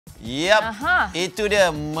Yap. Itu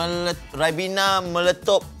dia Ribena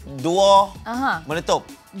MeleTOP 2 MeleTOP.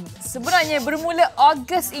 Sebenarnya bermula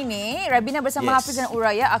Ogos ini, Ribena bersama Hafiz dan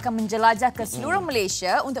Uriah akan menjelajah ke seluruh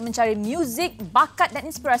Malaysia untuk mencari muzik, bakat dan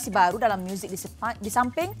inspirasi baru dalam muzik di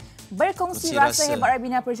samping berkongsi rasa hebat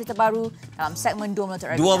Ribena perlu cerita baru dalam segmen 2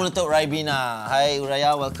 MeleTOP Ribena. 2 MeleTOP Ribena. Hai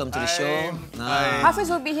Uriah, welcome to the show. Hafiz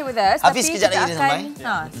will be here with us. Hafiz sekejap lagi dia sampai.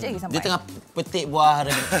 Dia tengah petik buah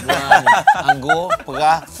anggur,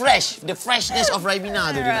 perah, fresh. The freshness of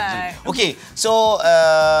Ribena tu dia. Okay, so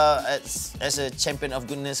as a champion of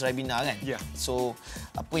goodness Ribena kan? Yeah. So,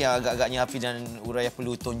 apa yang agak-agaknya Hafiz dan Uriah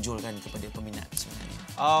perlu tonjolkan kepada peminat sebenarnya?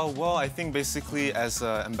 Well, I think basically as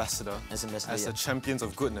an ambassador, as the champions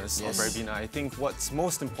of goodness of Ribena, I think what's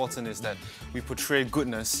most important is that we portray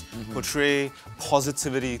goodness, portray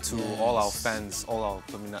positivity to all our fans, all our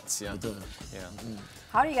peminats. Yeah. Yeah.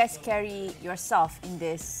 How do you guys carry yourself in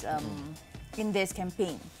this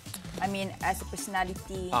campaign? I mean, as a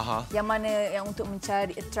personality, yang mana yang untuk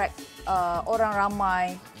mencari attract orang ramai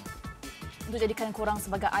untuk jadikan korang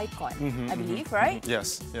sebagai icon, I believe, right?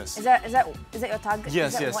 Yes, yes. Is that your target?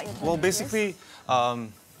 Yes, yes. Well, basically,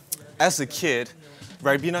 as a kid,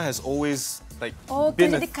 Ribena has always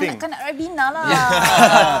been a thing. Kanak-kanak Ribena lah.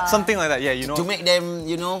 Something like that. Yeah, you know. To make them,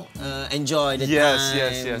 enjoy the time.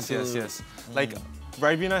 Yes. Like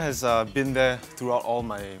Ribena has been there throughout all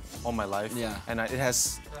my life, and it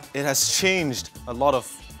has changed a lot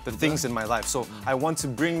of the things in my life. So I want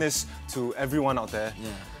to bring this to everyone out there.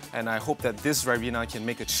 And I hope that this Ribena can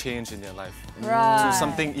make a change in their life to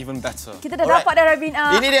something even better. Kita dah dapat dah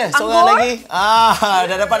Ribena. Ini dia, seorang lagi.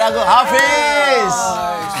 Dah dapat anggur. Hafiz!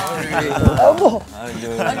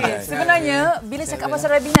 Okay, sebenarnya bila cakap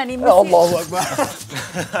pasal Ribena ni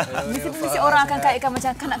mesti orang akan kaitkan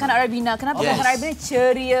macam kanak-kanak Ribena. Kenapa kanak-kanak Ribena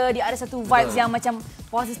ceria, dia ada satu vibes yang macam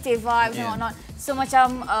positive vibes and whatnot. So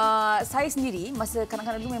macam saya sendiri masa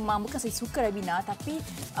kanak-kanak dulu memang bukan saya suka Ribena, tapi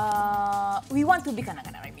we want to be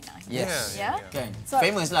kanak-kanak Ribena. Yes. Kan? So,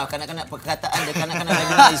 famous lah kanak-kanak, perkataan dia kanak-kanak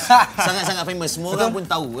Ribena is sangat-sangat famous. Semua orang pun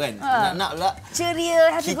tahu kan. Nak pula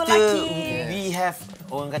ceria, happy go lucky. We have,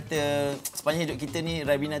 orang kata sepanjang hidup kita ni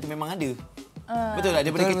Ribena tu memang ada. Betul tak?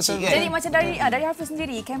 Daripada kecil kan. Jadi macam dari Hafiz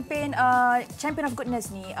sendiri, campaign Champion of Goodness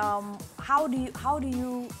ni, how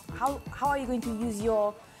are you going to use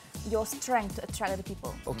your strength to attract other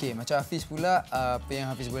people? Okey, macam Hafiz pula, apa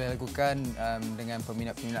yang Hafiz boleh lakukan dengan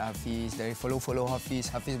peminat-peminat Hafiz, dari follow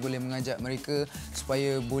Hafiz boleh mengajak mereka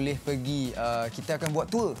supaya boleh pergi, kita akan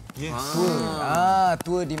buat tour.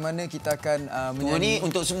 Tour di mana kita akan menyanyi. Tour ni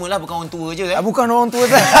untuk semualah, bukan orang tua je kan? Bukan orang tua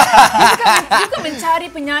kan? Dia bukan mencari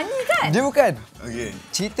penyanyi kan? Dia bukan. Okey.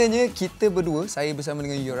 Ceritanya kita berdua, saya bersama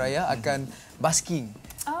dengan Uriah akan basking.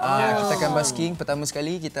 Kita akan basking. Pertama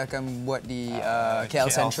sekali kita akan buat di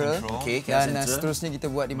KL Central. Dan seterusnya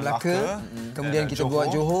kita buat di Melaka. Kemudian kita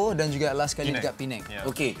buat Johor dan juga last kali dekat Penang.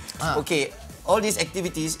 Okey. All these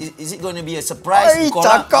activities, is it going to be a surprise?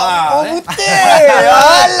 Cakap putih.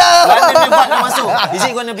 Alah. Masuk. Is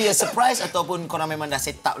it going to be a surprise ataupun korang memang dah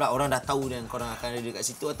set up lah, orang dah tahu dan korang akan ada dekat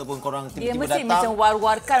situ, ataupun korang tiba-tiba datang? Dia mesti macam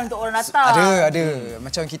war-warkan untuk orang datang. Ada.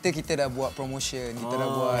 Macam kita dah buat promotion, kita dah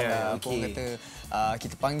buat orang kata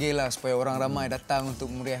kita panggil lah supaya orang ramai datang untuk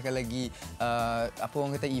memeriahkan lagi apa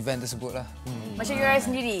orang kata event tersebut lah. Macam Uriah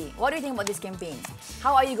sendiri, what do you think about this campaign?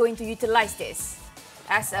 How are you going to utilize this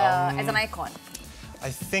as an icon?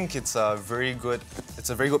 I think it's a very good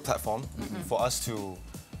platform for us to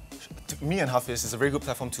me and Hafiz, is a very good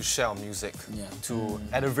platform to share our music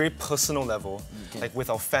at a very personal level, like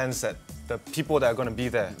with our fans, that the people that are going to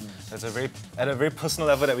be there. At a very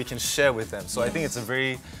personal level that we can share with them. So I think it's a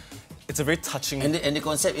very touching. And the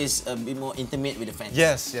concept is a bit more intimate with the fans.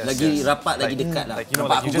 Yes. Lagi rapat, lagi dekat lah.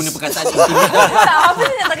 Nampak aku guna perkataan intimate.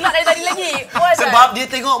 Hafiz yang tak gelak dari tadi lagi. Sebab dia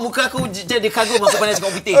tengok muka aku, dia kagum aku pandai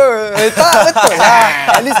cakap putih. Tak, betul lah.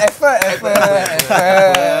 At least effort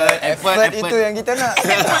itu yang kita nak.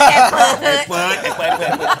 Effort.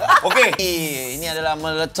 Okey, ini adalah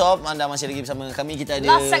MeleTOP. Anda masih lagi bersama kami. Kita ada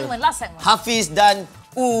Last segment. Hafiz dan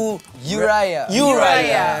Uriah.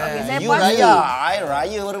 Okay, saya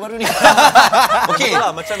Raya baru-baru ni. Okey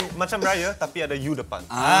lah, macam Raya tapi ada U depan.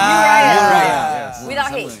 Uriah.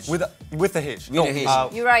 Without H. With the H.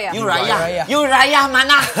 Uriah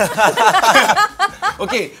mana?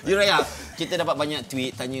 Okey, Uriah. Kita dapat banyak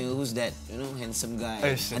tweet tanya who's that, handsome guy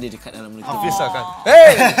ada dekat dalam MeleTOP. Hafiz kan.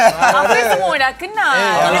 Hafiz semua dah kenal.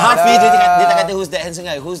 Kalau Hafiz dia tak kata who's that handsome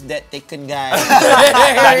guy, who's that taken guy.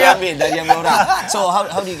 Dari ambil orang. So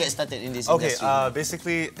how do you get started in this industry?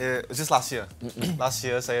 Basically just last year. Last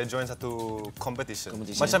year saya join satu competition.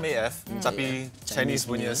 Macam AF tapi Chinese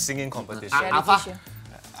punya singing competition. Apa?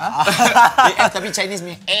 AF tapi Chinese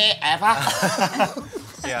ni. apa?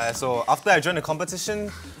 Yeah, so after I joined the competition,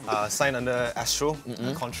 signed under Astro,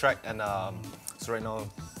 a contract, and so right now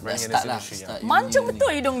running in this industry. Yeah. Mancung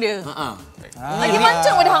betul hidung dia. Lagi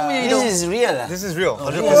mancung pada hang punya hidung. This is real lah. This is real,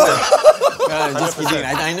 100%. Just kidding.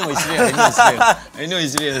 I know it's real. I know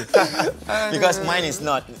it's real. Because mine is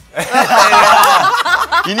not.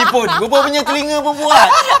 Ini pun, Bobo punya telinga pun buat.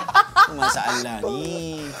 Masalah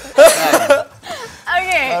ni.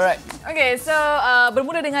 Okay. Alright. Okay, so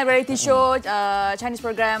bermula dengan reality show, Chinese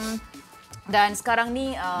program. Dan sekarang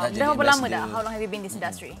ni, dah berapa lama dah? How long have you been in this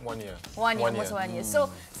industry? 1 year. Almost 1 year.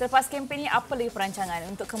 So, selepas kempen ni, apa lagi perancangan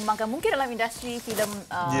untuk kembangkan mungkin dalam industri filem?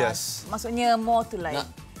 Yes. Maksudnya more to like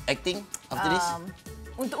Acting after this?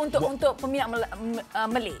 Untuk peminat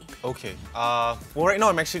Malay. Okay. Well, right now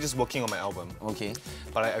I'm actually just working on my album. Okay.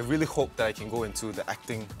 But I really hope that I can go into the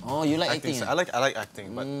acting. Oh, you like acting? I like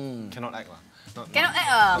acting, but cannot act lah. Cannot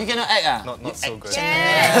act You cannot act ah? Not so good.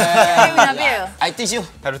 I teach you.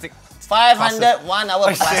 Have to take 501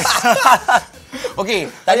 hour class. Okey,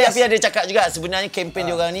 tadi Hafiz ada cakap juga sebenarnya kempen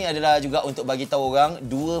diorang ni adalah juga untuk bagi tahu orang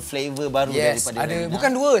 2 flavor baru daripada ada Ribena.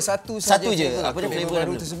 bukan 2, satu saja. Satu je. Apa dia flavor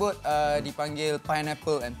baru tersebut dipanggil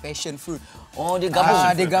pineapple and passion fruit. Oh, dia gabung.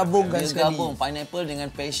 Dia gabungkan sekali. Dia gabung pineapple dengan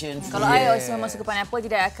passion fruit. Kalau I also memang suka pineapple,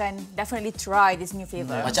 jadi I akan definitely try this new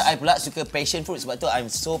flavor. Macam I pula suka passion fruit sebab tu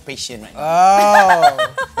I'm so patient right now.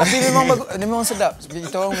 Tapi memang bagus, memang sedap.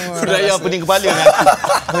 Kita orang memang Raya pening kepala dengan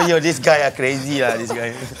aku. Oh yo, this guy crazy lah, this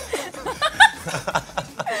guy.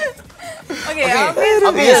 Okay,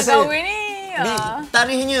 Hafiz kahwin ni.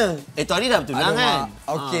 Tarikhnya. Tu hari dah bertunang kan?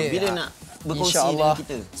 Okey. Bila nak berkongsi InsyaAllah, dengan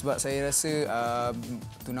kita? sebab saya rasa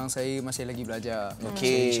tunang saya masih lagi belajar.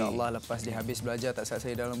 Okey. So, InsyaAllah lepas dia habis belajar, tak salah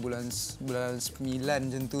saya dalam bulan 9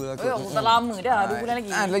 macam tu lah. Oh, dah lama dah, 2 bulan lagi.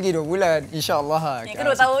 Lagi 2 bulan, insyaAllah. Ni ke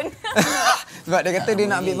 2 tahun? Sebab dia kata dia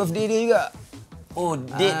nak ambil birthday dia juga. Oh,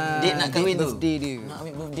 date nak kahwin tu? Birthday dia. Nak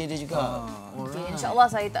ambil birthday dia juga. Okay, InsyaAllah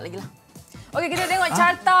saya tak lagi lah. Okey, kita tengok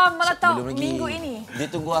carta MeleTOP minggu ini.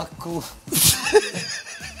 Dia tunggu aku.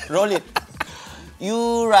 Roll it.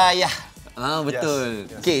 Uriah.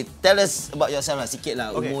 Betul. Yes. Okay, tell us about yourself lah, sikit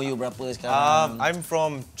lah. Okay. Umur you berapa sekarang? I'm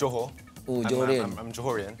from Johor. Oh, Johorian. I'm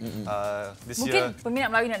Johorian. This Mungkin year.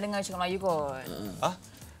 peminat Melayu nak dengar cakap Melayu kot.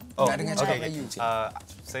 Nak dengar cakap Melayu.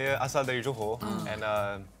 Saya asal dari Johor, and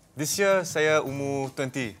this year saya umur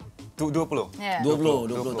 20. 20. Yeah. 20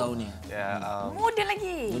 tahun ni. Yeah. Muda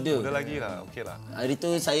lagi. Muda lagi lah, okay lah. Hari tu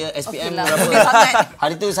saya SPM lah. berapa?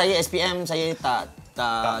 Hari tu saya SPM, saya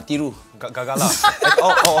tak tiru. Gagal lah.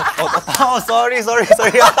 Sorry.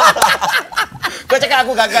 Kau cakap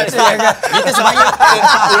aku gagal. Kita sebaya.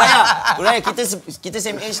 Uraya, kita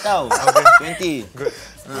same age tau. 20. Good.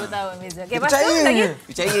 10 tahun beza. Okay, lepas tu lagi?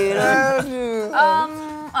 Percaya lah.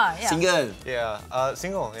 Yeah. Single. Yeah,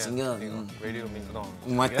 single. Yeah. Single. Ready to mingle.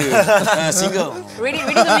 Mata. Single. Ready to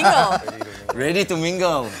mingle. Ready to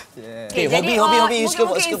mingle. Okay, jadi, hobi. You suka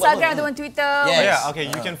buat mungkin Instagram ataupun Twitter. Yes. Oh, yeah, okay,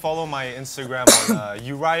 you can follow my Instagram on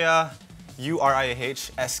Uriah,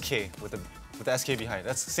 URIAH SK with the SK behind.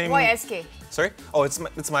 That's the same. Why SK? Sorry? Oh, it's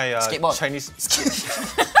my Skateboard. Chinese.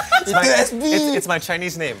 Itu SB. It's my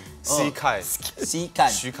Chinese name. Si Kai.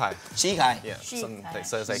 Sikan. Xu Kai. Sikai. Yeah. Shi Kai.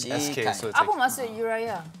 So it's like Shi SK. Kai. So it's Apa like. maksud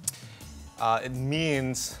Uriah? It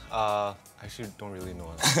means. I actually don't really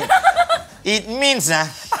know. It means I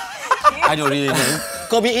don't really know.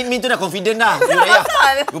 Kau it mean tu dah confident dah. Uriah.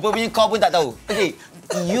 Rupanya kau pun tak tahu. Okay.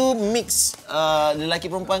 You mix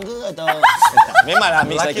lelaki perempuan ke atau memanglah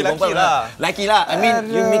mix lelaki perempuan lah. Lelaki lah. I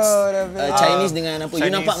mean you mix Chinese dengan apa?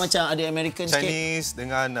 You nampak macam ada American sikit. Chinese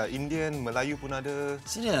dengan Indian, Melayu pun ada.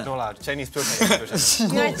 Serius? No lah, Chinese, pure Chinese.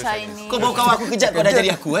 Pure Chinese. Kau bawa kawan aku kejap kau dah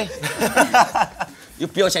jadi aku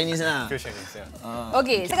You pure Chinese lah. Pure Chinese, yeah.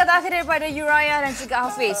 Okey, saya kata akhir daripada Uriah dan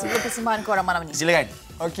juga Hafiz sebelum persembahan korang malam ni. Silakan.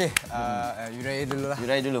 Okey, Uriah dulu lah.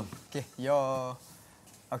 Uriah dulu. Okey,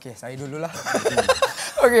 Okey, saya dululah.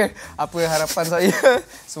 Okey, apa harapan saya?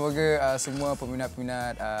 Semoga semua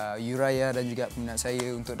peminat-peminat Uriah dan juga peminat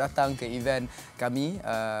saya untuk datang ke event kami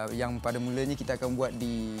yang pada mulanya kita akan buat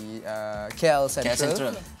di KL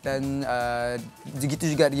Central. Dan begitu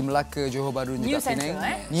juga di Melaka, Johor Bahru juga Penang.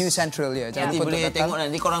 New Central, ya. Jangan lupa boleh tengok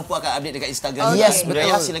nanti korang pun akan update dekat Instagram. Yes, betul.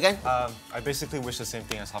 Uriah, silakan. I basically wish the same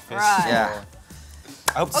thing as Hafiz. Right.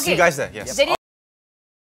 So I hope to see you guys there. Yes. Jadi